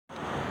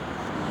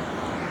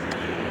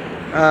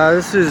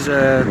This is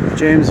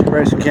James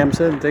Bryson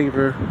Campson. Thank you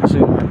for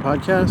listening to my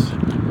podcast.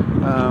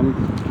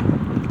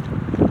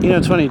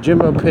 It's funny.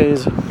 Jimbo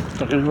pays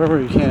fucking whoever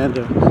he can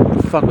to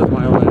fuck with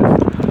my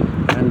life,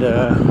 and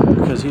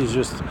because he's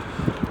just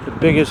the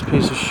biggest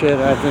piece of shit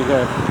I think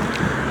I've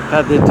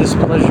had the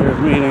displeasure of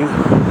meeting.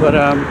 But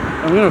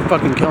I'm gonna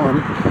fucking kill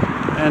him.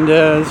 And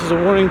this is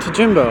a warning to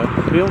Jimbo.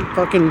 You don't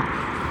fucking.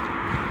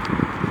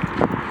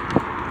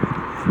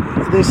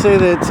 They say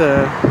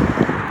that.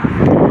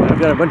 I've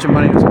got a bunch of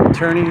money as an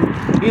attorney.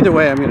 Either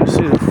way, I'm going to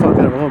sue the fuck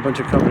out of a whole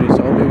bunch of companies.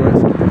 So I'll be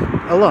worth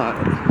a lot.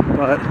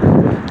 But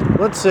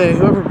let's say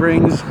whoever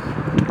brings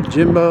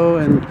Jimbo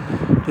and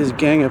his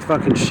gang of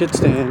fucking shit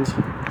stands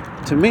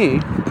to me,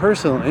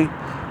 personally,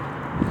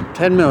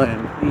 10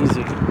 million,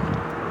 easy.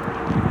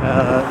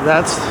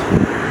 That's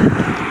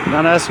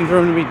not asking for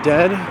him to be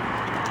dead.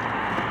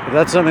 If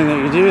that's something that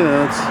you do,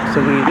 then that's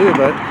something you do.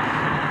 But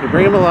you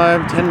bring him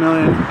alive, 10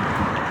 million.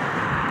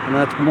 And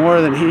that's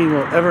more than he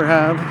will ever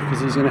have, because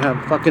he's going to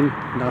have fucking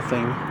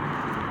nothing.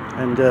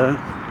 And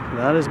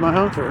that is my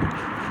offer.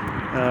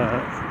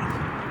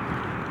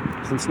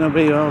 Since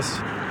nobody else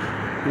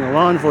in the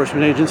law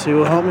enforcement agency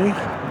will help me,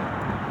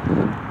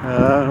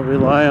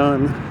 rely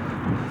on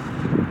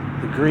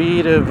the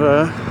greed of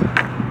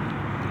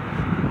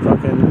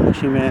fucking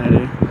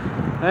humanity.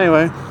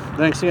 Anyway,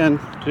 thanks again.